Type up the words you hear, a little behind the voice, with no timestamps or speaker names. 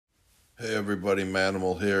Hey everybody,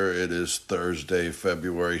 Manimal here. It is Thursday,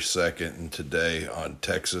 February 2nd, and today on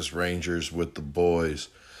Texas Rangers with the Boys,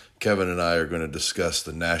 Kevin and I are going to discuss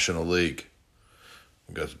the National League.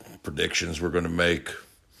 We've got predictions we're going to make,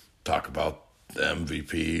 talk about the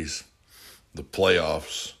MVPs, the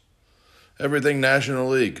playoffs, everything National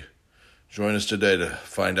League. Join us today to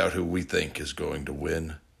find out who we think is going to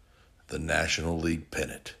win the National League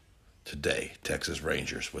pennant. Today, Texas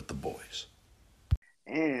Rangers with the Boys.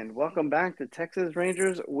 And welcome back to Texas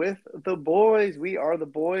Rangers with the Boys. We are the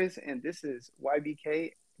Boys, and this is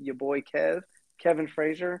YBK, your boy Kevin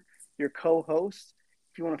Frazier, your co-host.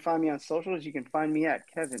 If you want to find me on socials, you can find me at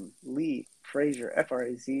Kevin Lee Frazier,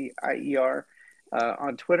 Frazier,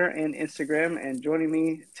 on Twitter and Instagram. And joining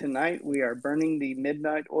me tonight, we are burning the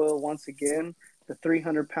midnight oil once again, the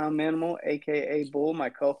 300-pound manimal, a.k.a. Bull, my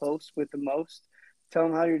co-host with the most. Tell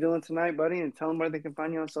them how you're doing tonight, buddy, and tell them where they can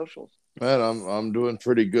find you on socials. Man, I'm doing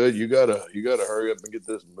pretty good. You gotta hurry up and get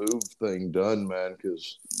this move thing done, man,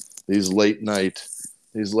 because these late night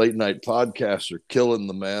podcasts are killing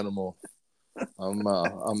the manimal. I'm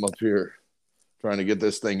up here trying to get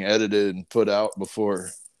this thing edited and put out before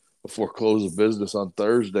close of business on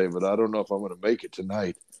Thursday, but I don't know if I'm going to make it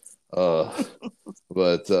tonight. Uh,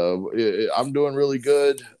 but I'm doing really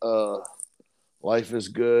good. Life is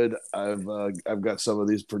good. I've got some of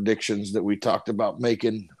these predictions that we talked about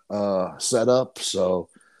making set up, so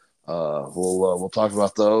we'll talk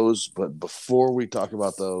about those. But before we talk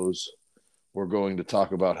about those, we're going to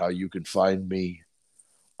talk about how you can find me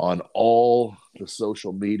on all the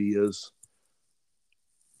social medias.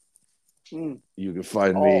 You can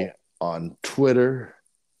find me on Twitter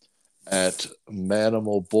at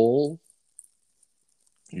Manimal Bull.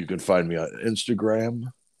 You can find me on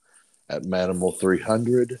Instagram at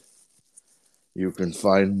Manimal300. You can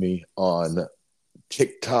find me on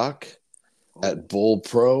TikTok at Bull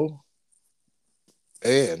Pro.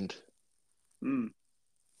 And you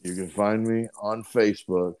can find me on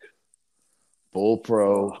Facebook, Bull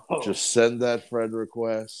Pro. Just send that friend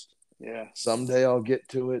request. Yeah. Someday I'll get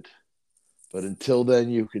to it. But until then,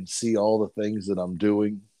 you can see all the things that I'm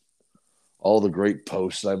doing, all the great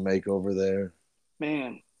posts I make over there.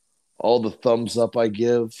 Man. All the thumbs up I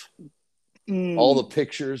give. All the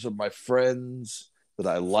pictures of my friends that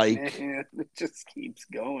I like. Man, it just keeps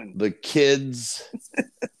going. The kids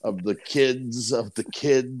of the kids of the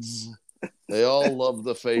kids. They all love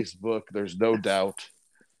the Facebook. There's no doubt.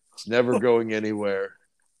 It's never going anywhere.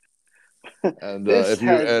 And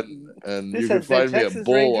you can find me at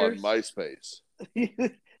Bull on MySpace.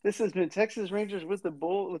 This has been Texas Rangers with the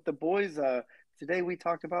boys. Today we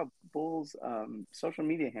talked about Bull's social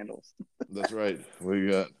media handles. That's right.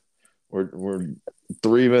 We're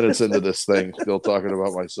 3 minutes into this thing, still talking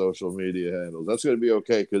about my social media handles. That's going to be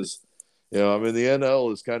okay because, I mean, the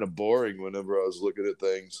NL is kind of boring whenever I was looking at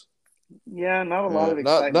things. Yeah, not a lot of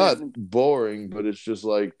excitement. Not boring, but it's just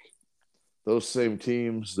like those same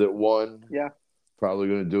teams that won. Yeah, probably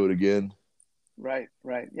going to do it again. Right.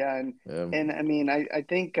 Yeah, and I mean, I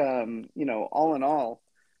think all in all,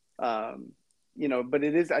 but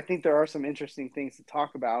it is. I think there are some interesting things to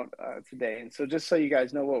talk about today. And so, just so you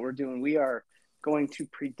guys know what we're doing, we are going to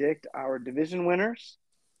predict our division winners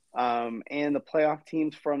and the playoff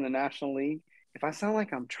teams from the National League. If I sound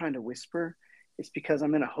like I'm trying to whisper, it's because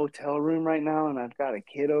I'm in a hotel room right now and I've got a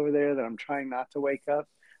kid over there that I'm trying not to wake up.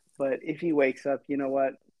 But if he wakes up, you know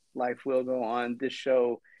what? Life will go on. This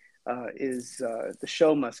show the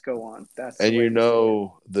show must go on. That's and you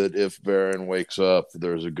know that if Barron wakes up,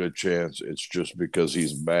 there's a good chance it's just because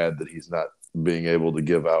he's mad that he's not being able to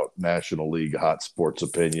give out National League hot sports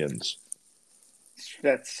opinions.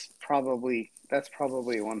 That's probably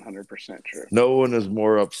 100% true. No one is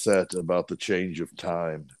more upset about the change of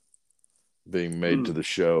time being made to the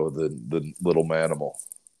show than Little Manimal.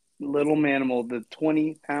 Little Manimal, the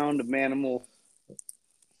 20-pound Manimal.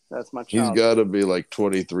 That's my child. He's got to be like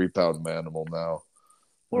 23-pound Manimal now.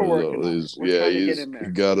 We're working on it. We're trying to get him there.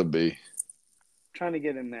 He's got to be. Trying to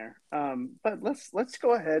get him there. But let's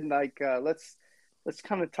go ahead and let's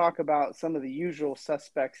kind of talk about some of the usual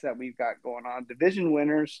suspects that we've got going on. Division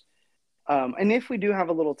winners. And if we do have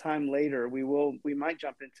a little time later, we might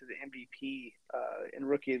jump into the MVP and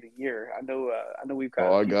Rookie of the Year. I know we've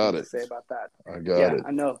got a few things to say about that. I got it.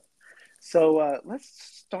 I know. So let's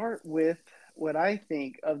start with what I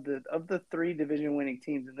think of the three division winning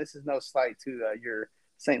teams, and this is no slight to your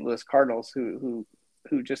St. Louis Cardinals, who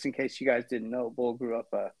just in case you guys didn't know, Bull grew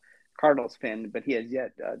up a Cardinals fan, but he has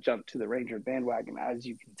yet jumped to the Ranger bandwagon, as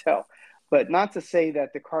you can tell. But not to say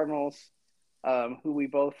that the Cardinals, who we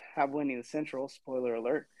both have winning the Central, spoiler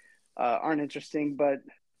alert, aren't interesting. But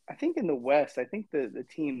I think in the West, I think the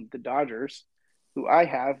team, the Dodgers, who I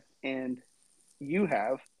have and you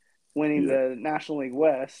have, winning Yeah. the National League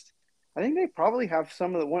West. I think they probably have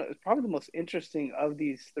some of the one, probably the most interesting of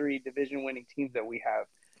these three division winning teams that we have.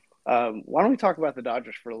 Why don't we talk about the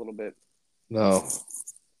Dodgers for a little bit? No,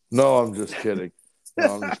 no, I'm just kidding.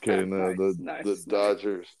 No, I'm just kidding. Nice, The nice, nice.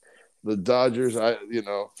 Dodgers, the Dodgers.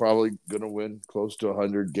 Probably gonna win close to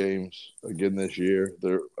 100 games again this year.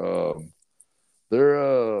 They're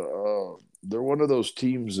they're one of those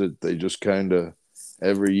teams that they just kind of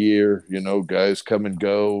every year, guys come and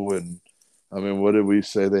go. And I mean, what did we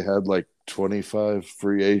say? They had like 25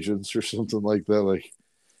 free agents or something like that. Like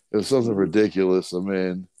it was something Mm-hmm. ridiculous. I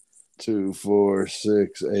mean, 2, 4,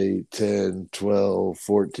 6, 8, 10, 12,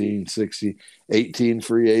 14, 16, 18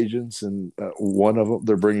 free agents. And one of them,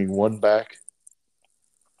 they're bringing one back.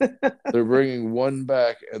 They're bringing one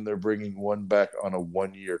back, and they're bringing one back on a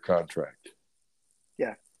 1-year contract.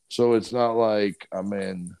 Yeah. So it's not like, I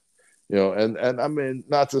mean, and I mean,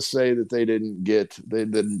 not to say that they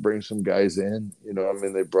didn't bring some guys in, I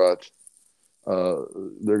mean, uh,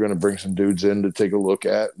 they're going to bring some dudes in to take a look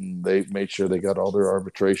at, and they made sure they got all their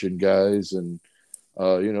arbitration guys. And,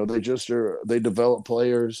 they develop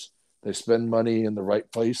players, they spend money in the right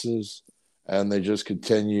places, and they just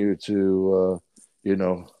continue to,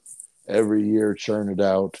 every year churn it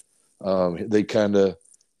out. They kind of,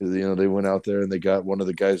 they went out there and they got one of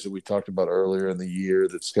the guys that we talked about earlier in the year.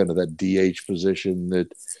 That's kind of that DH position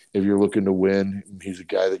that if you're looking to win, he's a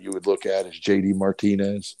guy that you would look at as JD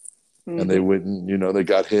Martinez. And they Mm-hmm. went and, they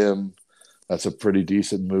got him. That's a pretty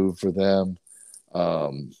decent move for them.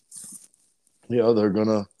 Um, they're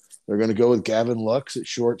gonna go with Gavin Lux at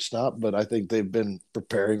shortstop, but I think they've been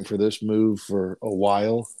preparing for this move for a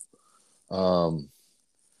while. Um,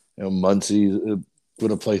 Muncie's going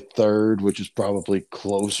to play third, which is probably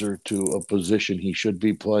closer to a position he should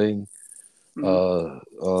be playing.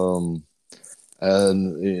 Mm-hmm. Uh, um,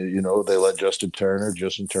 and they let Justin Turner.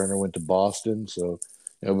 Justin Turner went to Boston, so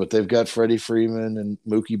but they've got Freddie Freeman and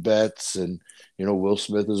Mookie Betts, and Will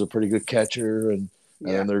Smith is a pretty good catcher, and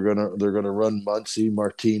Yeah. they're gonna run Muncie,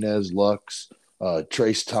 Martinez, Lux,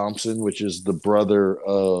 Trace Thompson, which is the brother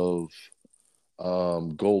of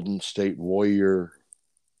Golden State Warrior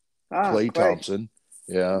Ah, Clay Clay. Thompson.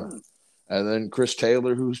 Yeah. Mm. And then Chris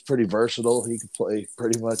Taylor, who's pretty versatile. He can play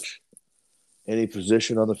pretty much any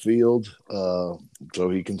position on the field. So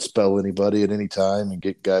he can spell anybody at any time and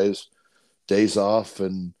get guys days off.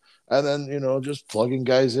 And then, just plugging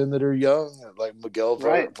guys in that are young, like Miguel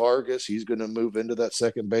Right. Vargas. He's going to move into that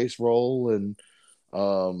second base role. And,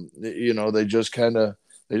 they just kind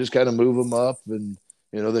of move them up, and,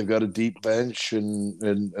 they've got a deep bench,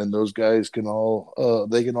 and those guys can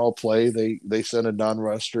all play. They sent a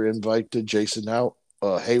non-roster invite to Jason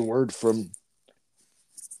Hayward from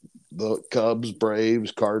the Cubs,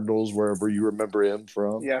 Braves, Cardinals, wherever you remember him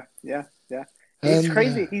from. Yeah. Yeah. Yeah. It's And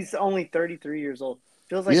crazy. He's only 33 years old.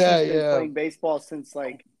 Feels like yeah, he's been yeah. playing baseball since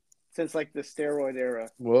the steroid era.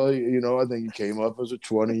 Well, I think he came up as a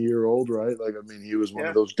 20-year-old, right? Like, I mean, he was one of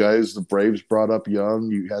Yeah. those guys the Braves brought up young.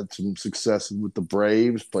 You had some success with the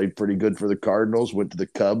Braves, played pretty good for the Cardinals, went to the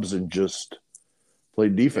Cubs and just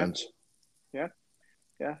played Yeah. defense. Yeah.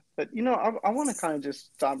 Yeah. But I want to kind of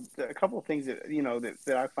just stop a couple of things that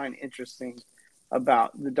that I find interesting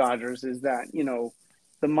about the Dodgers is that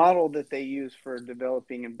the model that they use for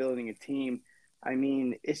developing and building a team. I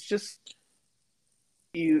mean, it's just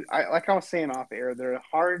like I was saying off air, they're a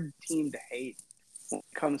hard team to hate when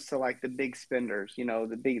it comes to like the big spenders,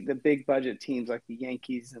 the big budget teams like the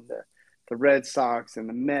Yankees and the Red Sox and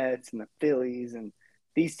the Mets and the Phillies and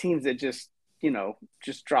these teams that just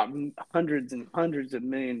drop hundreds and hundreds of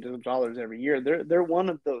millions of dollars every year. They're one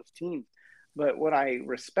of those teams. But what I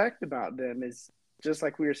respect about them is just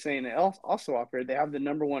like we were saying also off air, they have the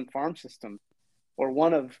number one farm system or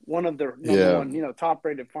one of the number Yeah. one, top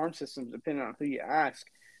rated farm systems, depending on who you ask.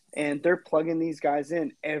 And they're plugging these guys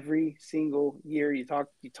in every single year. You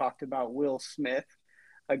talked about Will Smith,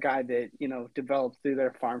 a guy that developed through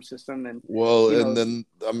their farm system, and Well, and then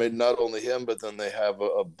I mean, not only him, but then they have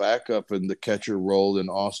a backup in the catcher role in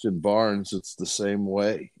Austin Barnes. It's the same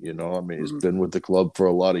way, I mean, he's been with the club for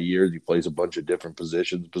a lot of years. He plays a bunch of different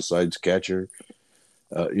positions besides catcher.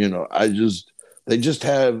 They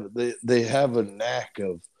have a knack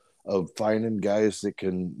of finding guys that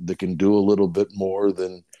can do a little bit more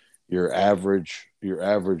than your average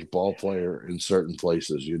ball player in certain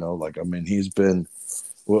places. Like, I mean, he's been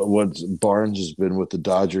what Barnes has been with the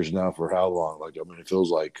Dodgers now for how long? Like, I mean, it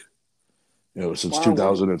feels like since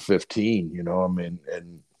 2015. I mean,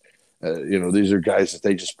 and these are guys that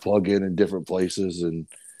they just plug in different places, and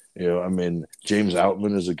You know, I mean, James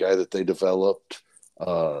Outman is a guy that they developed.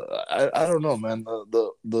 I don't know, man.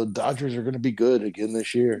 The Dodgers are going to be good again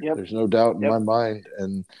this year. Yep. There's no doubt in Yep. my mind.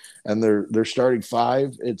 And they're starting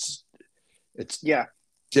five. It's Yeah.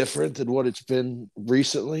 different than what it's been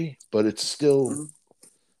recently, but it's still. Mm-hmm.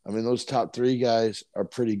 I mean, those top three guys are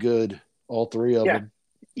pretty good. All three of Yeah. them.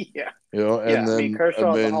 Yeah. You know, Yeah. and I mean, then I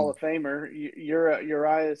Kershaw's a Hall mean, of Famer.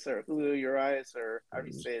 Urias or Julio Urias or how do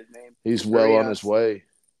you say his name? he's well on his Urias.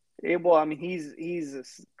 way. Well, I mean, he's a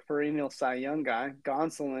perennial Cy Young guy.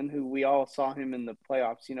 Gonsolin, who we all saw him in the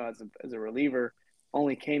playoffs, as a reliever,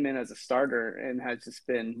 only came in as a starter and has just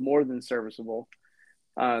been more than serviceable.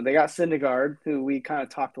 They got Syndergaard, who we kind of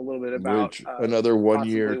talked a little bit about, Which another 1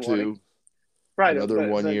 year possibly wanting. too. Right, Another but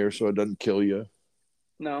 1 year, so it doesn't kill you.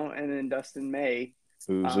 no, and then Dustin May,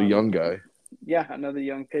 Who's a um, young guy. yeah, another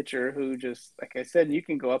young pitcher who just, like I said, you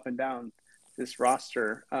can go up and down this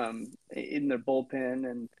roster in their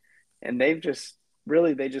bullpen, and they just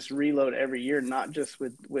reload every year, not just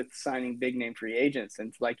with signing big name free agents.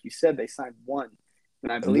 And like you said, they signed one,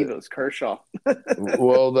 and I believe it was Kershaw.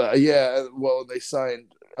 Well, they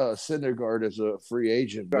signed Syndergaard as a free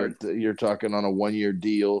agent, but you're talking on a 1 year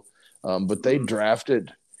deal. But they drafted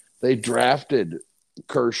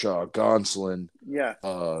Kershaw, Gonsolin, Yeah,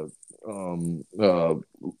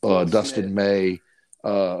 Dustin May,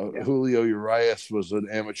 yeah, Julio Urias was an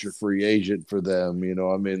amateur free agent for them. You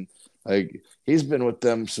know, I mean, like he's been with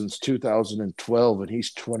them since 2012, and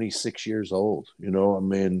he's 26 years old. You know, I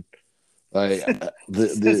mean, like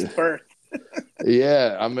since birth.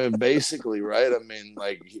 yeah, I mean, basically, right? I mean,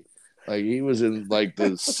 like he was in like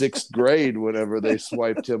the sixth grade whenever they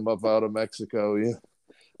swiped him up out of Mexico. Yeah.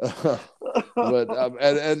 But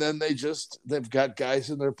and then they've got guys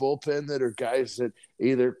in their bullpen that are guys that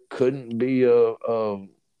either couldn't be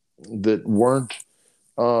that weren't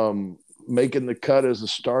making the cut as a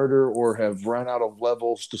starter or have run out of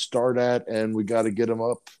levels to start at, and we got to get them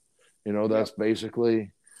up. You know, that's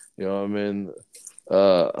basically, you know, I mean,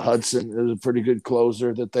 Hudson is a pretty good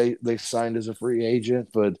closer that they signed as a free agent,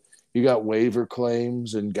 but you got waiver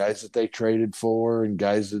claims and guys that they traded for and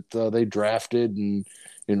guys that they drafted and,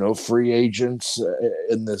 you know, free agents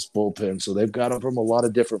in this bullpen. So they've got them from a lot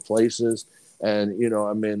of different places. And, you know,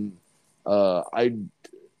 I mean, you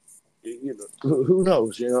know, who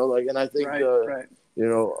knows, you know, like, and I think, Right. you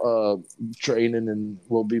know, training and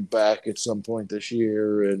we'll be back at some point this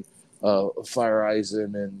year and Fire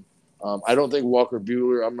Eisen and I don't think Walker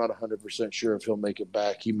Buehler. I'm not 100% sure if he'll make it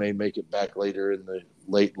back. He may make it back later in the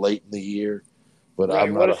late in the year, but Right.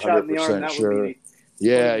 I'm not What a shot in the arm 100% that would sure. be.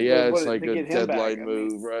 Yeah, it's What like to a get him back? deadline I mean,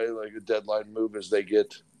 move, right? Like a deadline move as they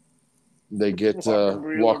get Walker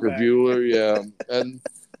Buehler Walker back. Buehler, yeah, and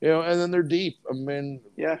you know, and then they're deep. I mean,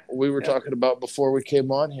 Yeah. we were talking about before we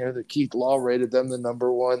came on here that Keith Law rated them the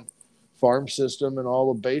number one farm system in all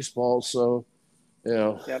of baseball. So, you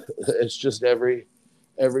know, Yep. it's just every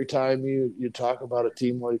time you talk about a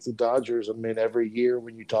team like the Dodgers, I mean, every year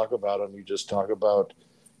when you talk about them, you just talk about,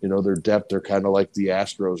 you know, their depth. They're kind of like the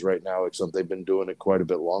Astros right now, except they've been doing it quite a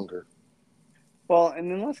bit longer. Well, and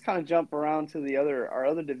then let's kind of jump around to our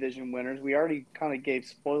other division winners. We already kind of gave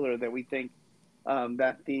spoiler that we think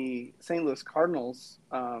that the St. Louis Cardinals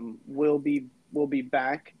will be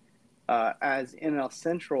back as NL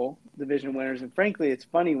Central division winners. And frankly, it's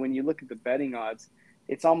funny when you look at the betting odds.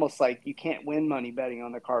 It's almost like you can't win money betting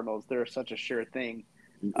on the Cardinals. They're such a sure thing.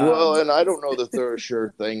 Well, and I don't know that they're a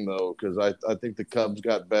sure thing though, because I think the Cubs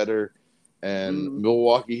got better, and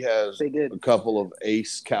Milwaukee has They did. a couple of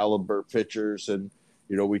ace caliber pitchers, and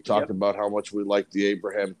you know we talked about how much we like the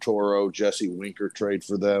Abraham Toro, Jesse Winker trade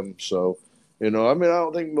for them. So, you know, I mean, I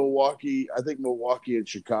don't think Milwaukee. I think Milwaukee and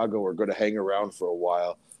Chicago are going to hang around for a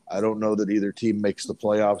while. I don't know that either team makes the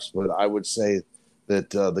playoffs, but I would say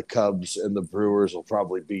that the Cubs and the Brewers will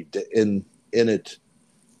probably be in it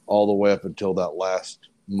all the way up until that last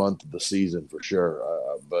month of the season for sure.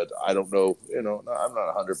 But I don't know. You know, I'm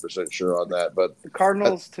not 100% sure on that. But the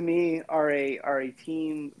Cardinals, to me, are a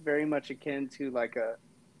team very much akin to like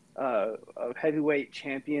a heavyweight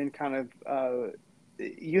champion kind of.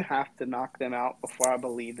 You have to knock them out before I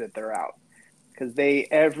believe that they're out, because they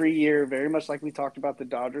every year, very much like we talked about the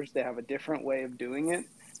Dodgers, they have a different way of doing it.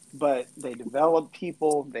 But they develop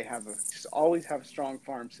people. They always have a strong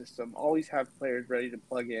farm system. Always have players ready to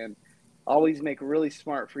plug in. Always make really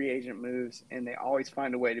smart free agent moves, and they always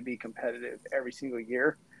find a way to be competitive every single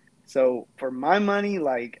year. So for my money,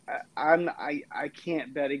 like I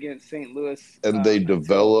can't bet against St. Louis and they until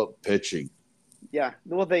develop pitching. yeah.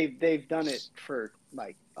 Well, they've done it for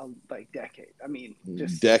like like decade. I mean,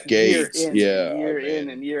 just decades. Yeah, year in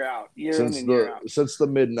and year out, year in since and year out. the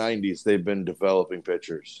mid '90s, they've been developing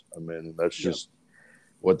pitchers. I mean, that's Yep. just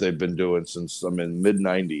what they've been doing since mid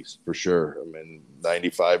 '90s for sure. I mean,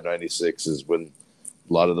 95, 96 is when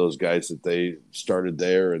a lot of those guys that they started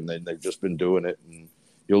there, and then they've just been doing it. And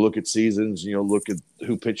you'll look at seasons, and you'll look at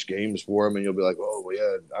who pitched games for them, and you'll be like, oh, well,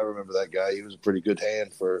 yeah, I remember that guy. He was a pretty good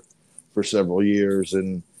hand for several years,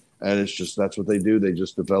 and it's just that's what they do. They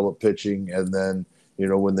just develop pitching, and then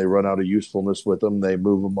when they run out of usefulness with them, they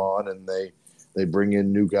move them on, and they bring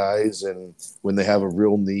in new guys, and when they have a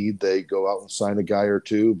real need, they go out and sign a guy or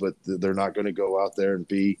two, but they're not going to go out there and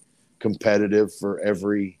be competitive for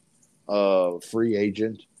every free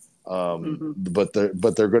agent. But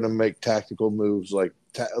they're going to make tactical moves. Like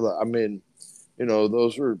I mean,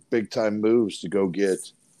 those were big time moves to go get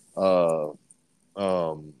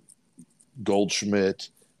Goldschmidt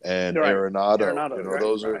and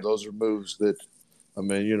Arenado. Those are moves that I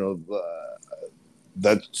mean,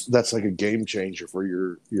 that's like a game changer for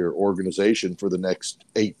your organization for the next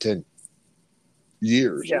 8-10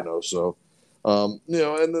 years. Yeah. So and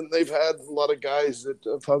then they've had a lot of guys that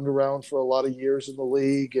have hung around for a lot of years in the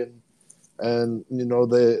league, and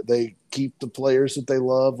they keep the players that they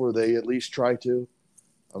love, or they at least try to.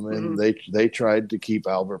 I mean, they tried to keep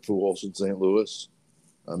Albert Pujols in St. Louis.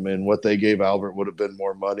 I mean, what they gave Albert would have been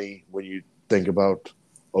more money when you think about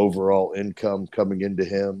overall income coming into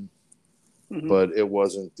him, but it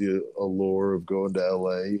wasn't the allure of going to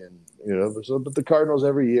LA. And but the Cardinals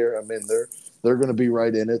every year, I mean, they're going to be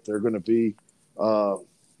right in it. They're going to be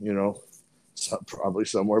probably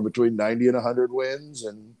somewhere between 90 and 100 wins,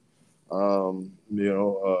 and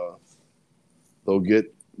they'll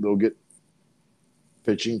get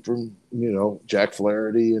pitching from Jack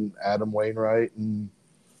Flaherty and Adam Wainwright and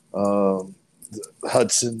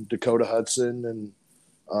Dakota Hudson, and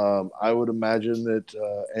I would imagine that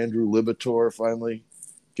Andrew Libator finally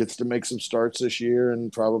gets to make some starts this year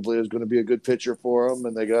and probably is going to be a good pitcher for them.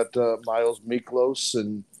 And they got Miles Miklos,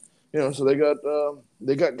 and so they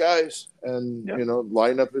got guys, and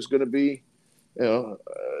lineup is going to be no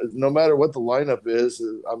matter what the lineup is.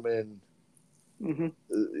 I mean,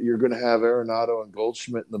 you're going to have Arenado and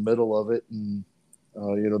Goldschmidt in the middle of it, and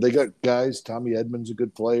they got guys. Tommy Edman's a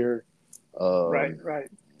good player. Right.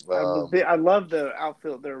 I love the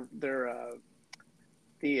outfield.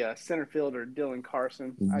 The center fielder Dylan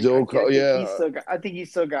Carson. I think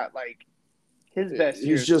he's still got like his best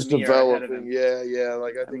years. He's just developing. Yeah.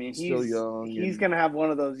 Like I think he's still young. He's going to have one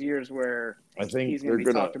of those years where I think he's going to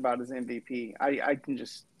be talked about as MVP.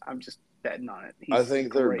 I'm just betting on it. I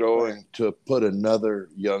think they're going to put another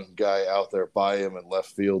young guy out there by him in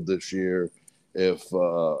left field this year if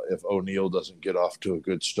O'Neill doesn't get off to a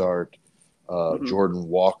good start. Jordan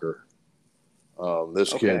Walker.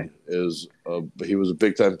 This kid he was a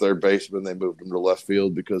big time third baseman. They moved him to left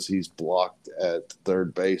field because he's blocked at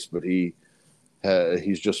third base, but he's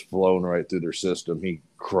just flown right through their system. He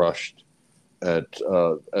crushed at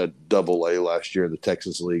Double-A last year in the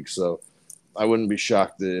Texas League. So I wouldn't be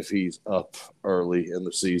shocked that if he's up early in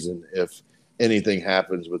the season, if anything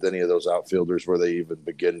happens with any of those outfielders where they even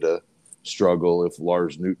begin to struggle, if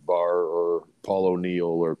Lars Nootbaar or Paul O'Neill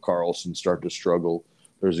or Carlson start to struggle,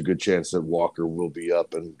 there's a good chance that Walker will be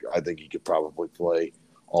up, and I think he could probably play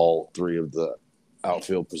all three of the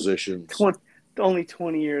outfield positions. Only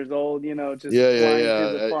 20 years old, just flying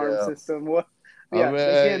through the farm system. Well,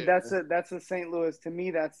 again, that's a St. Louis. To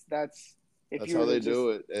me, that's how they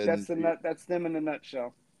do it. And that's them in a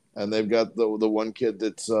nutshell. And they've got the one kid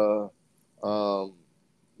that's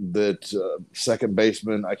second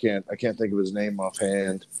baseman. I can't think of his name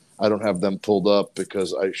offhand. I don't have them pulled up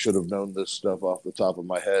because I should have known this stuff off the top of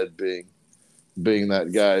my head, being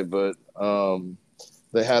that guy. But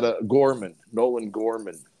they had Nolan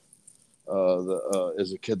Gorman.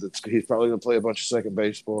 Is a kid he's probably going to play a bunch of second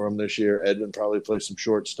base for him this year. Edman probably plays some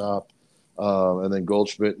shortstop, and then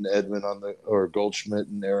Goldschmidt and Goldschmidt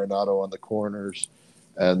and Arenado on the corners,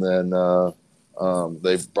 and then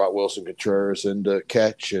they've brought Wilson Contreras in to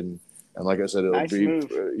catch, and like I said,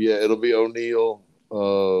 it'll be O'Neill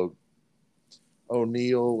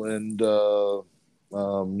and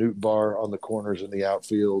Nootbaar on the corners in the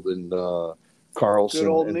outfield, and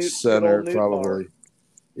Carlson in center probably.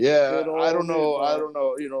 Yeah, I don't know.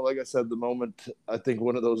 Like I said, the moment I think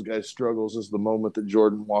one of those guys struggles is the moment that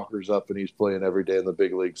Jordan Walker's up and he's playing every day in the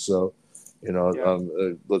big leagues. So,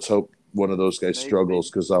 let's hope one of those guys struggles,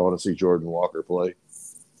 because I want to see Jordan Walker play.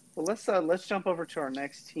 Well, let's jump over to our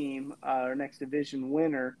next team, our next division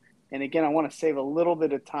winner, And again, I want to save a little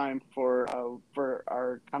bit of time for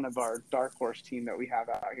our kind of our dark horse team that we have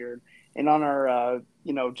out here, and on our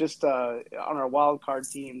just on our wild card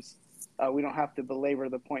teams. We don't have to belabor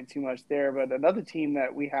the point too much there, but another team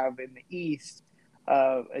that we have in the East,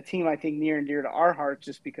 a team I think near and dear to our hearts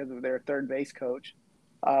just because of their third base coach,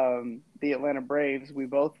 the Atlanta Braves. We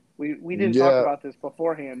didn't talk Yeah, about this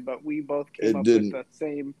beforehand, but we both came it up with didn't. the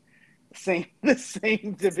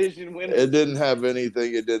same division winners. It didn't have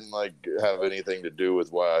anything. It didn't have anything to do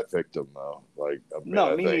with why I picked him, though. Like, I mean,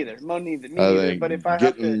 No, I me think, neither. Me neither. Me I neither. But if think I have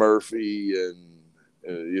getting to, Murphy and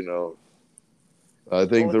I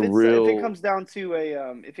think well, the if it real comes down to a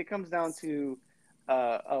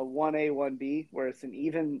 1A 1B where it's an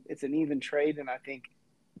even trade, and I think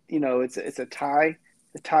it's a tie.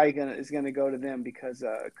 The tie is gonna go to them because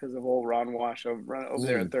of old Ron Wash over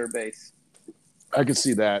there at third base. I could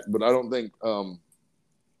see that, but I don't think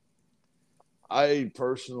I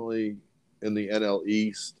personally in the NL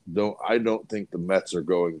East don't think the Mets are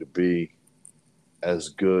going to be as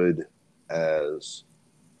good as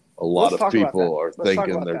a lot Let's of talk about that. people are Let's talk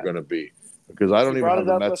thinking about they're that. going to be, because I don't You even brought have it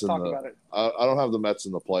the up. Mets Let's in talk the about it. I don't have the Mets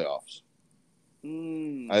in the playoffs.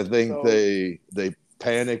 I think So they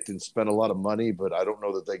panicked and spent a lot of money, but I don't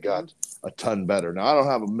know that they got a ton better. Now I don't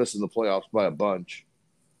have them missing the playoffs by a bunch.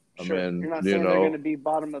 I sure, mean, you're not saying they're going to be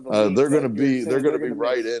bottom of the league. they're going to But you're be saying they're going to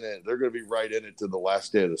right miss. in it. They're going to be right in it to the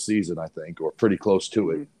last day of the season, I think, or pretty close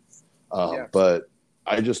to it. Yeah. But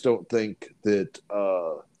I just don't think that.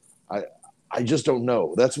 I just don't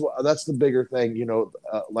know. That's the bigger thing,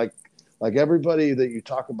 like everybody that you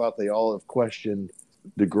talk about, they all have questioned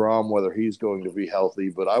DeGrom whether he's going to be healthy,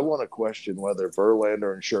 but I want to question whether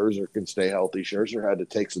Verlander and Scherzer can stay healthy. Scherzer had to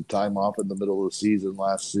take some time off in the middle of the season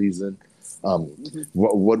last season.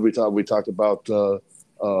 What did we talk? We talked about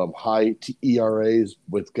high ERAs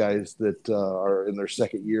with guys that are in their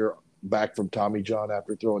second year back from Tommy John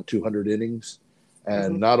after throwing 200 innings.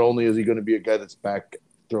 And not only is he going to be a guy that's back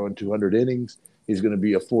throwing 200 innings, he's going to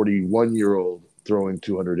be a 41-year-old throwing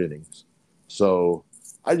 200 innings. So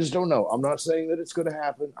I just don't know. I'm not saying that it's going to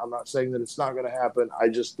happen. I'm not saying that it's not going to happen. I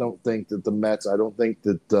just don't think that the Mets, I don't think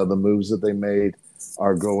that the moves that they made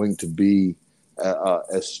are going to be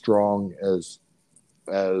as strong as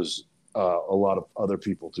a lot of other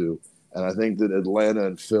people do. And I think that Atlanta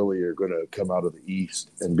and Philly are going to come out of the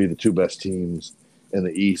East and be the two best teams in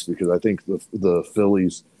the East, because I think the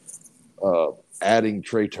Phillies adding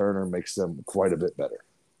Trey Turner makes them quite a bit better.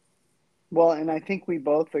 Well, and I think we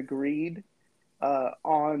both agreed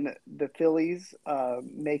on the Phillies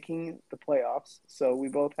making the playoffs. So we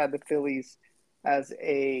both had the Phillies as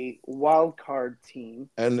a wild card team.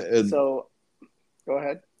 So go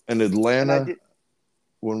ahead. And Atlanta,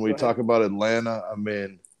 when we talk about Atlanta, I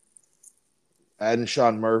mean, adding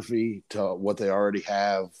Sean Murphy to what they already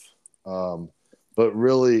have, but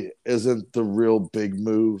really isn't the real big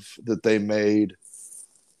move that they made,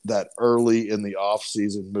 that early in the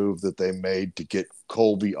offseason move that they made to get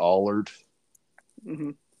Colby Allard.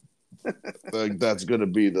 I think that's going to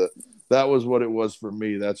be that was what it was for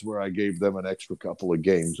me. That's where I gave them an extra couple of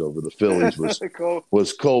games over the Phillies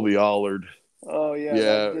was Colby Allard. Oh yeah,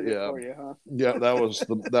 that did it for you, huh? Yeah, that was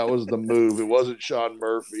the move. It wasn't Sean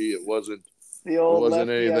Murphy. It wasn't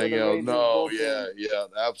anything else. No, yeah,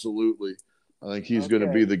 absolutely. I think he's going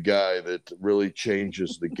to be the guy that really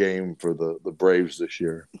changes the game for the Braves this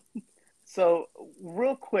year. So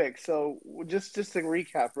real quick, just to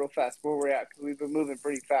recap real fast where we're at, because we've been moving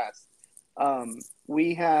pretty fast.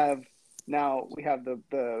 We have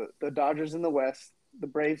the Dodgers in the West, the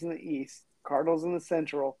Braves in the East, Cardinals in the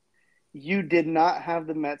Central. You did not have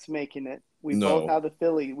the Mets making it. We both have the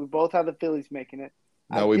Phillies making it.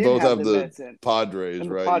 Now we both have the Mets in. Padres,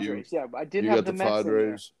 right? Padres, yeah. I did have the Mets in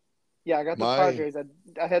there. Yeah, I got the Padres.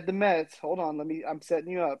 I had the Mets. Hold on, I'm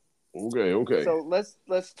setting you up. Okay. So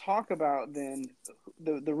let's talk about then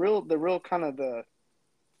the real kind of the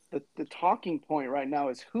talking point right now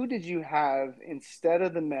is, who did you have instead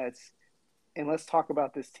of the Mets? And let's talk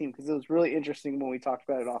about this team, because it was really interesting when we talked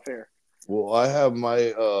about it off air. Well, I have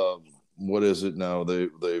my what is it now?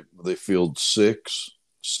 They field six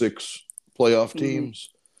playoff teams.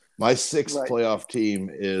 My sixth playoff team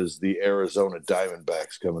is the Arizona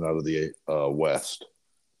Diamondbacks, coming out of the West.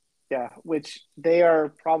 Yeah, which they are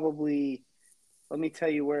probably. Let me tell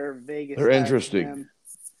you where Vegas. They're interesting,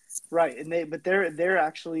 right? And they're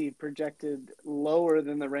actually projected lower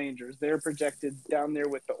than the Rangers. They're projected down there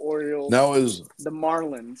with the Orioles. Now the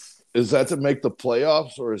Marlins. Is that to make the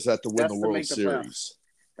playoffs, or is that to win the World Series?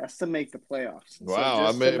 That's to make the playoffs.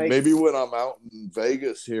 Wow, maybe when I'm out in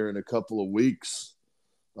Vegas here in a couple of weeks,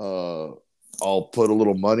 I'll put a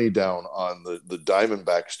little money down on the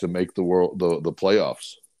Diamondbacks to make the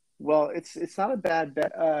playoffs. Well, it's not a bad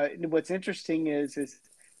bet. What's interesting is the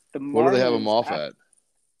What do they have them Marlins off at?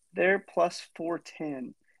 they're plus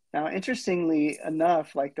 410. Now, interestingly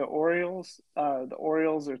enough, like the Orioles are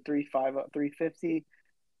 350.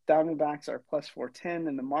 Diamondbacks are plus 410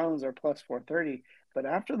 and the Marlins are plus 430. But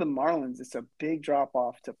after the Marlins, it's a big drop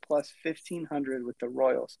off to plus 1500 with the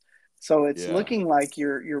Royals. So it's Yeah, looking like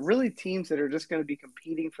you're really teams that are just going to be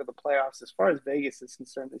competing for the playoffs as far as Vegas is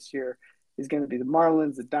concerned this year is going to be the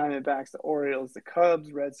Marlins, the Diamondbacks, the Orioles, the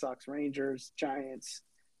Cubs, Red Sox, Rangers, Giants,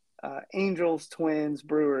 Angels, Twins,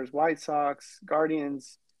 Brewers, White Sox,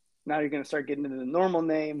 Guardians. Now you're going to start getting into the normal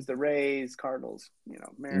names, the Rays, Cardinals,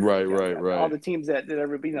 Mariners, yada yada. All right. the teams that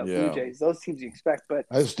everybody, Blue Yeah, Jays, those teams you expect. But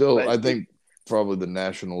I it, think probably the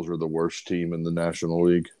Nationals are the worst team in the National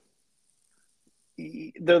League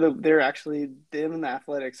they're actually them and the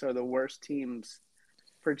Athletics are the worst teams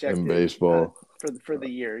in projected baseball. for the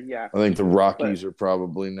year. Yeah, I think the but Rockies are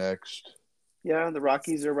probably next. yeah, the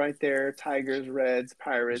Rockies are right there. Tigers, Reds,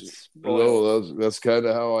 Pirates, No, Royals. that's kind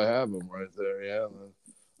of how I have them right there. Yeah.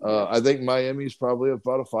 Yeah, I think Miami's probably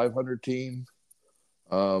about a 500 team.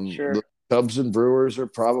 The sure. Cubs and Brewers are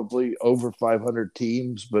probably over 500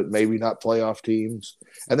 teams, but maybe not playoff teams.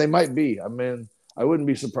 And they might be. I mean, I wouldn't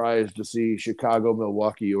be surprised to see Chicago,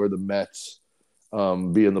 Milwaukee, or the Mets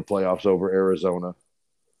be in the playoffs over Arizona.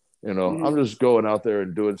 Mm-hmm. I'm just going out there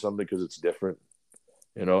and doing something because it's different.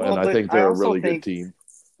 Well, And I but think I they're a also really good think team.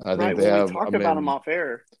 I think right. they Well, we have. I talked about them mean, off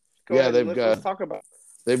air. Go yeah, ahead and let's talk about.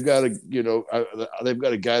 they've got they've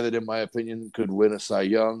got a guy that, in my opinion, could win a Cy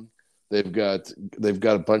Young. They've got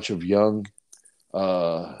a bunch of young.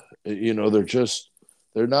 They're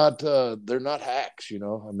not hacks. I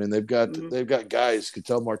mean, Mhm. they've got guys.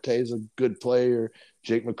 Ketel Marte is a good player.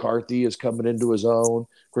 Jake McCarthy is coming into his own.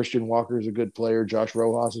 Christian Walker is a good player. Josh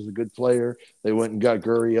Rojas is a good player. They went and got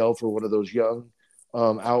Gurriel for one of those young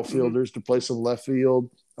Mhm. outfielders to play some left field.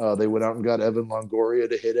 They went out and got Evan Longoria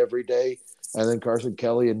to hit every day. And then Carson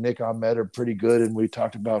Kelly and Nick Ahmed are pretty good. And we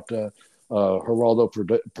talked about Geraldo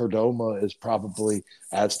Perdomo is probably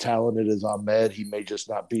as talented as Ahmed. He may just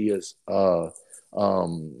not be as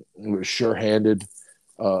sure-handed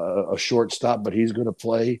a shortstop, but he's going to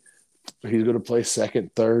play. He's going to play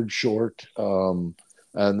second, third, short. And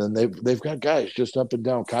then they've got guys just up and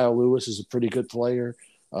down. Kyle Lewis is a pretty good player.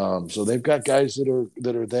 So they've got guys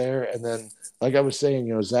that are there. And then, like I was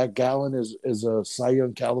saying, Zach Gallen is a Cy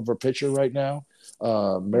Young caliber pitcher right now.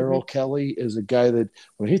 Mhm. Merrill Kelly is a guy that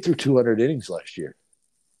when he threw 200 innings last year.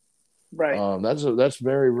 Right. That's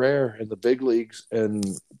very rare in the big leagues, and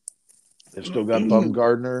they've still got let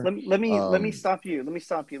Bumgardner. me let me let me Um, stop you. Let me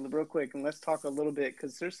stop you real quick, and let's talk a little bit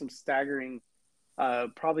because there's some staggering,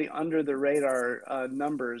 probably under the radar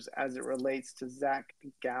numbers as it relates to Zach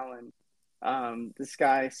Gallen. This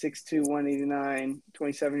guy, 6'2", 189,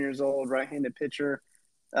 27 years old, right-handed pitcher.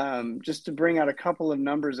 Just to bring out a couple of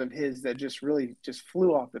numbers of his that just really just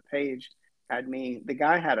flew off the page at me. The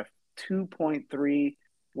guy had a 2.3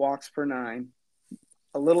 walks per nine,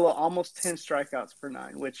 a little almost 10 strikeouts per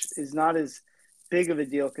nine, which is not as big of a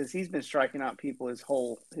deal because he's been striking out people his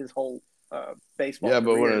whole baseball yeah,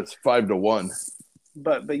 but when career. it's 5-1,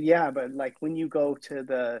 But like when you go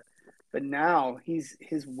to but now his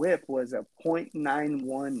whip was a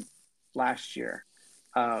 .91 last year.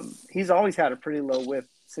 He's always had a pretty low whip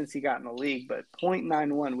since he got in the league, but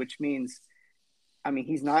 .91, which means, I mean,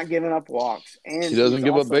 he's not giving up walks he and doesn't he's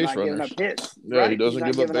give up also base not giving up runners. hits, Yeah, he right? He's doesn't not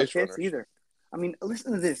give up giving up base hits runners. either. I mean,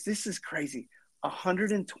 listen to this. This is crazy.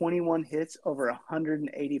 121 hits over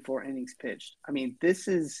 184 innings pitched. I mean, this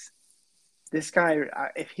guy.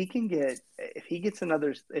 If he gets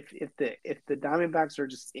another, if the Diamondbacks are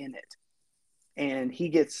just in it, and he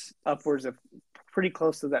gets upwards of pretty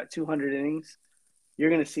close to that 200 innings, you're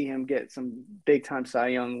going to see him get some big time Mm-hmm. Cy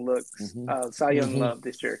Young Mm-hmm. love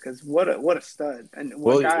this year. Because what a stud and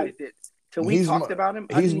what Well, guy did. Till we he's my talked about him,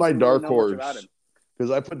 I he's didn't my even really dark know much about horse him.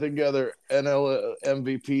 because I put together NL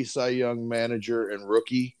MVP, Cy Young manager, and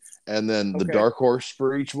rookie, and then the Okay. dark horse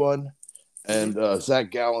for each one. Mm-hmm. And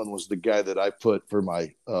Zach Gallen was the guy that I put for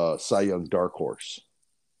my Cy Young dark horse.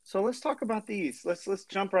 So let's talk about these. Let's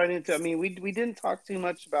jump right into. I mean, we didn't talk too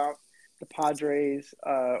much about the Padres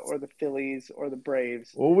or the Phillies or the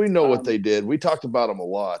Braves. Well, we know what Um, they did. We talked about them a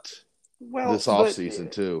lot well, this but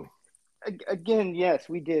offseason, too. again, yes,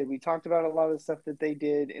 we did. We talked about a lot of the stuff that they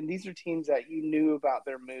did, and these are teams that you knew about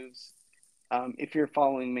their moves. If you're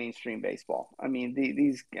following mainstream baseball, I mean,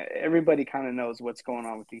 these everybody kind of knows what's going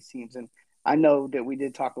on with these teams, and I know that we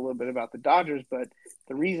did talk a little bit about the Dodgers, but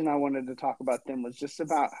the reason I wanted to talk about them was just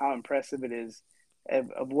about how impressive it is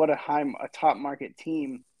of what a top market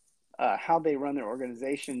team, how they run their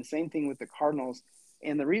organization. Same thing with the Cardinals.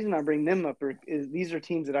 And the reason I bring them up is these are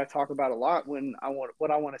teams that I talk about a lot when I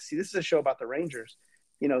want to see. This is a show about the Rangers.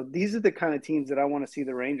 These are the kind of teams that I want to see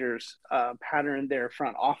the Rangers pattern their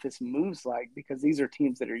front office moves like, because these are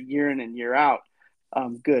teams that are year in and year out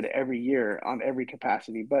good every year on every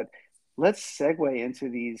capacity. But let's segue into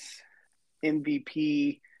these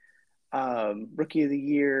MVP, Rookie of the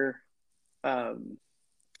Year.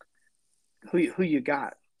 Who you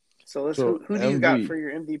got? So who do you got for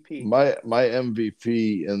your MVP? My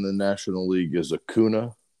MVP in the National League is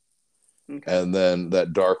Acuna. Okay. And then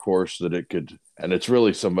that dark horse that it could, and it's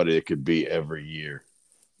really somebody it could be every year,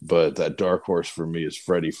 but that dark horse for me is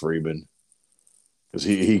Freddie Freeman, because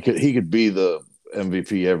he could be the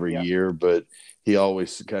MVP every year, but he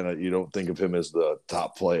always kind of, you don't think of him as the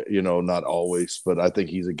top player, not always, but I think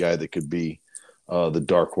he's a guy that could be the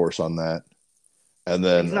dark horse on that. And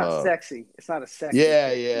then he's not sexy. It's not a sexy.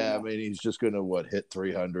 Yeah, pick, I mean, he's just going to hit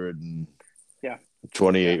 300 and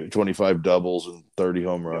 25 doubles and 30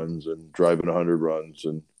 home runs and driving 100 runs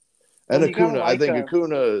and Acuna. I think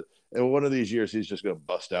Acuna in one of these years he's just going to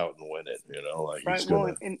bust out and win it. Right. He's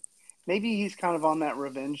gonna... and maybe he's kind of on that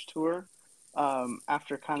revenge tour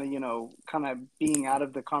after kind of being out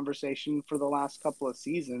of the conversation for the last couple of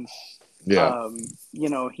seasons. Yeah.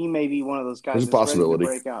 He may be one of those guys that's a possibility.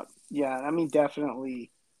 Ready to break out. Yeah, I mean,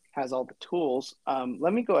 definitely has all the tools.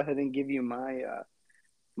 Let me go ahead and give you my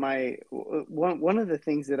one of the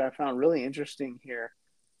things that I found really interesting here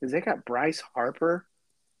is they got Bryce Harper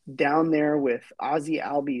down there with Ozzie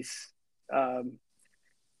Albies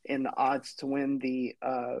in the odds to win the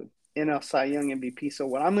NL Cy Young MVP. So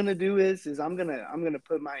what I'm going to do is I'm going to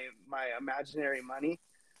put my imaginary money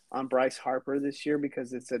on Bryce Harper this year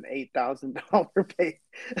because it's an $8,000 pay.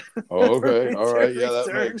 Oh, okay. All right. Yeah,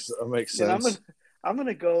 that makes sense. And I'm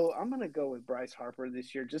gonna go with Bryce Harper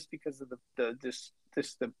this year just because of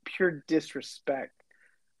the pure disrespect.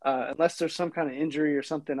 Unless there's some kind of injury or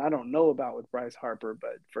something I don't know about with Bryce Harper,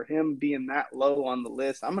 but for him being that low on the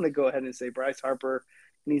list, I'm gonna go ahead and say Bryce Harper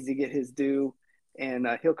needs to get his due, and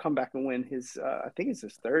he'll come back and win his. I think it's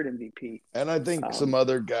his third MVP. And I think some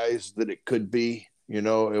other guys that it could be.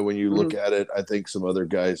 When you look at it, I think some other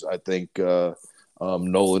guys. I think Nolan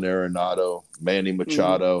Arenado, Manny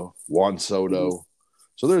Machado, Juan Soto.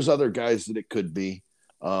 So there's other guys that it could be,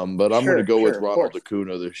 but I'm going to go with Ronald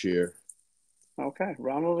Acuna this year. Okay,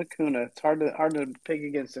 Ronald Acuna. It's hard to pick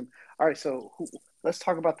against him. All right, so let's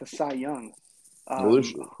talk about the Cy Young.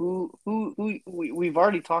 Who we've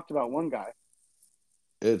already talked about one guy.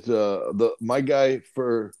 It's my guy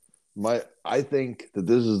for my. I think that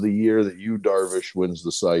this is the year that Yu Darvish wins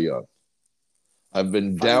the Cy Young. I've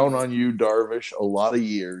been down on Yu Darvish a lot of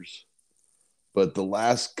years. But the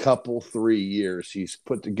last 3 years, he's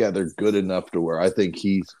put together good enough to where I think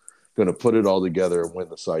he's going to put it all together and win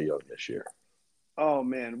the Cy Young this year. Oh,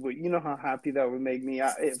 man. Well, you know how happy that would make me.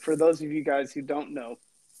 For those of you guys who don't know,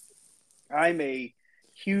 I'm a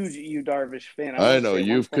huge Yu Darvish fan. I know.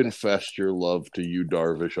 You've confessed your love to Yu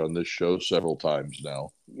Darvish on this show several times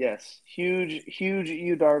now. Yes. Huge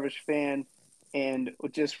Yu Darvish fan. And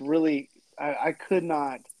just really, I could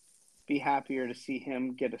not be happier to see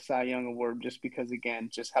him get a Cy Young award just because, again,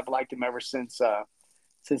 just have liked him ever since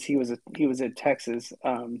he was at Texas.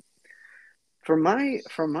 For my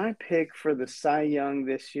pick for the Cy Young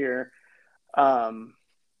this year, man,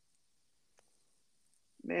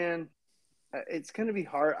 it's going to be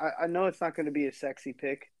hard. I know it's not going to be a sexy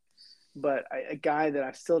pick, but a guy that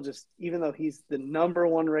I still just, even though he's the number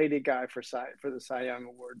one rated guy for the Cy Young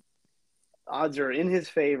award, odds are in his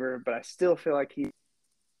favor, but I still feel like he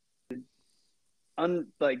doesn't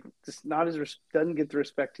get the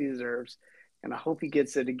respect he deserves, and I hope he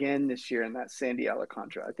gets it again this year. And that's Sandy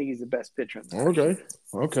Alcantara. I think he's the best pitcher in the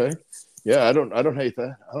Okay, yeah, I don't hate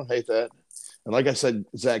that. And like I said,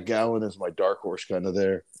 Zach Gallen is my dark horse kind of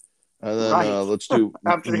there. And then let's do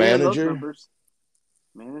manager.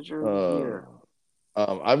 Manager of the year.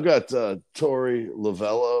 I've got Torey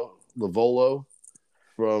Lovullo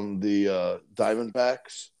from the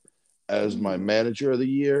Diamondbacks as my manager of the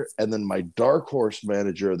year. And then my dark horse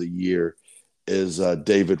manager of the year is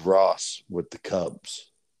David Ross with the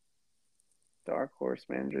Cubs. Dark horse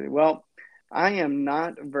manager. Well, I am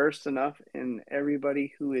not versed enough in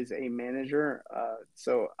everybody who is a manager.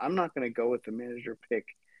 So I'm not going to go with the manager pick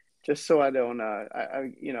just so I don't,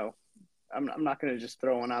 I'm not going to just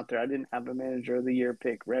throw one out there. I didn't have a manager of the year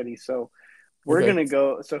pick ready. So we're going to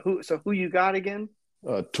go. So who you got again?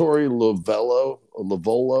 Torey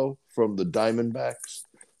Lovullo from the Diamondbacks.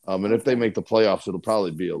 And if they make the playoffs, it'll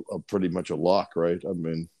probably be a pretty much a lock, right? I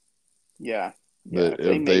mean, yeah. Yeah, if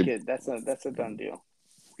they make it, that's a done deal.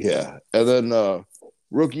 Yeah, and then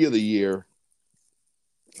rookie of the year,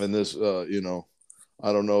 and this, I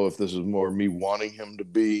don't know if this is more me wanting him to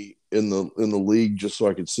be in the league just so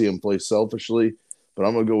I could see him play selfishly, but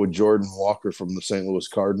I'm gonna go with Jordan Walker from the St. Louis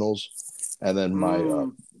Cardinals, and then my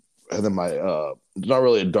it's not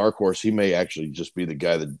really a dark horse. He may actually just be the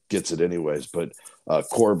guy that gets it anyways, but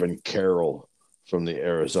Corbin Carroll from the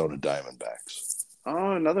Arizona Diamondbacks.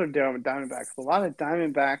 Oh, another Diamondbacks. A lot of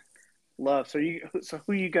Diamondback love. So who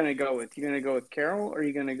are you gonna go with? You gonna go with Carroll, or are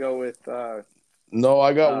you gonna go with? No,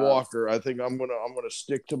 I got Walker. I think I'm gonna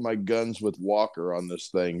stick to my guns with Walker on this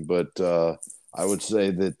thing, but I would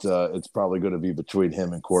say that it's probably going to be between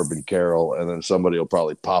him and Corbin Carroll, and then somebody will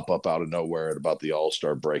probably pop up out of nowhere at about the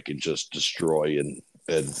All-Star break and just destroy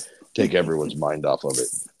and take everyone's mind off of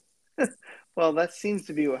it. Well, that seems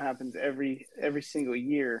to be what happens every single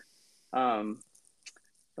year.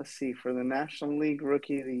 Let's see, for the National League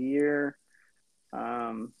Rookie of the Year.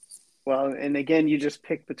 Well, and again, you just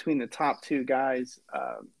picked between the top two guys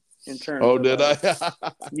in terms. Oh, did I?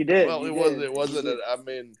 You did. Well, it wasn't. I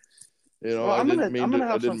mean, well, I didn't mean to.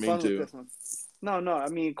 have I didn't some mean fun to. with this one. No. I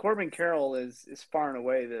mean, Corbin Carroll is far and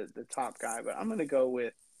away the top guy, but I'm gonna go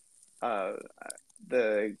with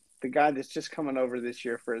the guy that's just coming over this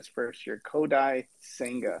year for his first year, Kodai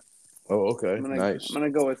Senga. Oh, okay, nice. I'm gonna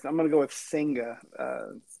go with Senga.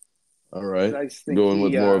 All right, I just think going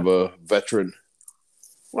with more of a veteran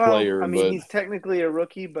player. I mean, but he's technically a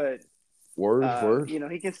rookie, but word.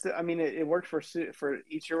 he can still. I mean, it worked for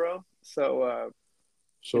Ichiro, so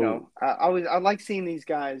I like seeing these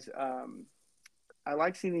guys. I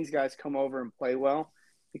like seeing these guys come over and play well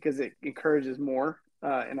because it encourages more.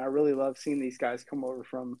 And I really love seeing these guys come over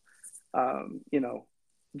from,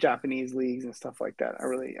 Japanese leagues and stuff like that.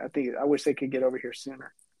 I wish they could get over here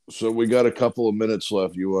sooner. So we got a couple of minutes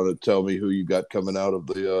left. You want to tell me who you got coming out of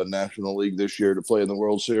the National League this year to play in the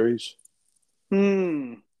World Series?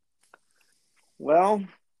 Well,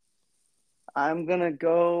 I'm gonna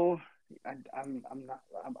go. I'm not.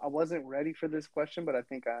 I wasn't ready for this question, but I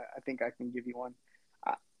think I can give you one.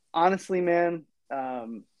 Honestly, man,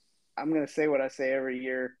 I'm gonna say what I say every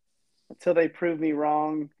year until they prove me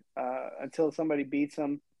wrong. Until somebody beats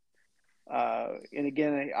them. And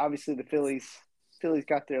again, obviously the Phillies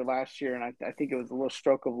got there last year, and I think it was a little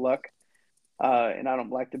stroke of luck. And I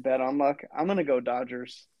don't like to bet on luck. I'm gonna go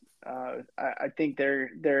Dodgers. I think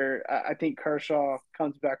I think Kershaw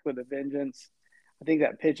comes back with a vengeance. I think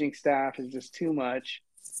that pitching staff is just too much,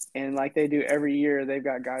 and like they do every year, they've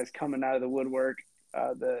got guys coming out of the woodwork.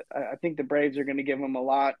 I think the Braves are going to give them a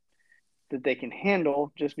lot that they can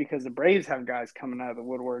handle, just because the Braves have guys coming out of the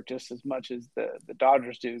woodwork just as much as the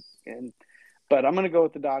Dodgers do. But I'm going to go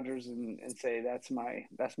with the Dodgers and say that's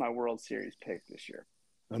my World Series pick this year.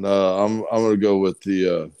 And I'm going to go with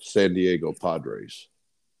the San Diego Padres.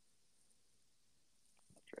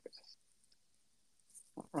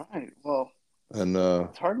 All right. Well, and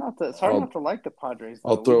it's hard not to like the Padres.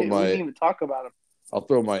 Though. We didn't even talk about them. I'll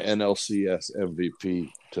throw my NLCS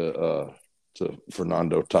MVP to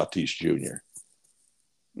Fernando Tatis Jr.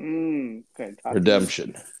 Okay, Tatis.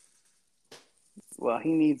 Redemption. Well,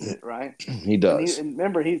 he needs it, right? He does. And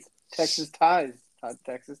remember, he's Texas ties.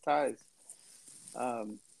 Texas ties.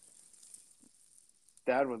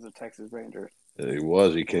 Dad was a Texas Ranger. He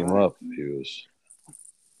was. He came up. He was.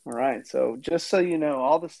 All right. So just so you know,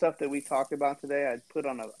 all the stuff that we talked about today, I put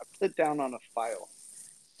down on a file,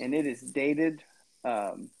 and it is dated.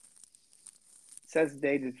 It says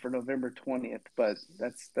dated for November 20th, but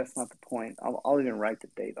that's not the point. I'll even write the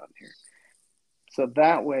date on here. So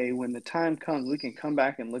that way, when the time comes, we can come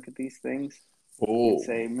back and look at these things and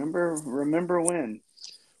say, remember when.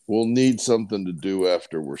 We'll need something to do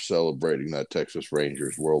after we're celebrating that Texas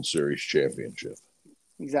Rangers World Series championship.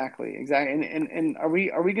 Exactly. And are we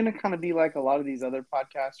going to kind of be like a lot of these other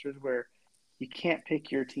podcasters where you can't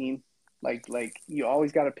pick your team? Like you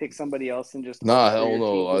always got to pick somebody else and just hell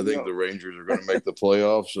no. I think the Rangers are going to make the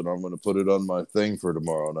playoffs, and I'm going to put it on my thing for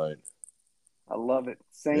tomorrow night. I love it.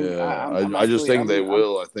 Same. Yeah, I just think they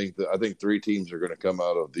will. I think 3 teams are going to come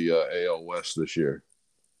out of the AL West this year.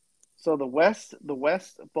 So the West,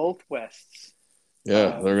 both Wests.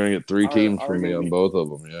 Yeah, they're going to get 3 teams from me on both of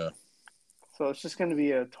them. Yeah. So it's just going to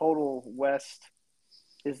be a total West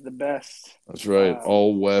is the best. That's right.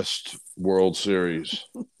 All West World Series.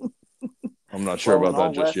 I'm not sure about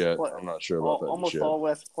that just yet. I'm not sure about that almost just yet. All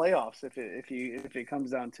West playoffs if it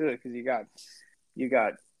comes down to it, because you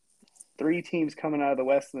got 3 teams coming out of the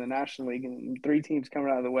West in the National League and 3 teams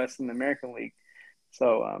coming out of the West in the American League.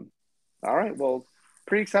 So, all right. Well,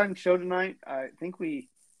 pretty exciting show tonight. I think we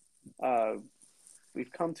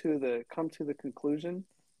we've come to the conclusion.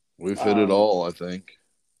 We've hit it all, I think.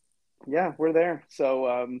 Yeah, we're there.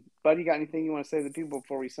 So, buddy, got anything you want to say to the people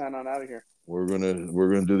before we sign on out of here? We're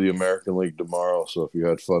gonna do the American League tomorrow. So if you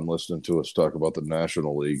had fun listening to us talk about the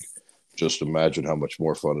National League, just imagine how much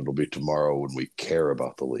more fun it'll be tomorrow when we care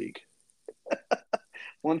about the league.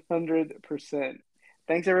 100%.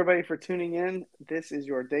 Thanks everybody for tuning in. This is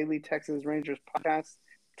your daily Texas Rangers podcast.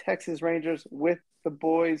 Texas Rangers with the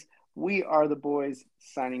boys. We are the boys,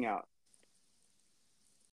 signing out.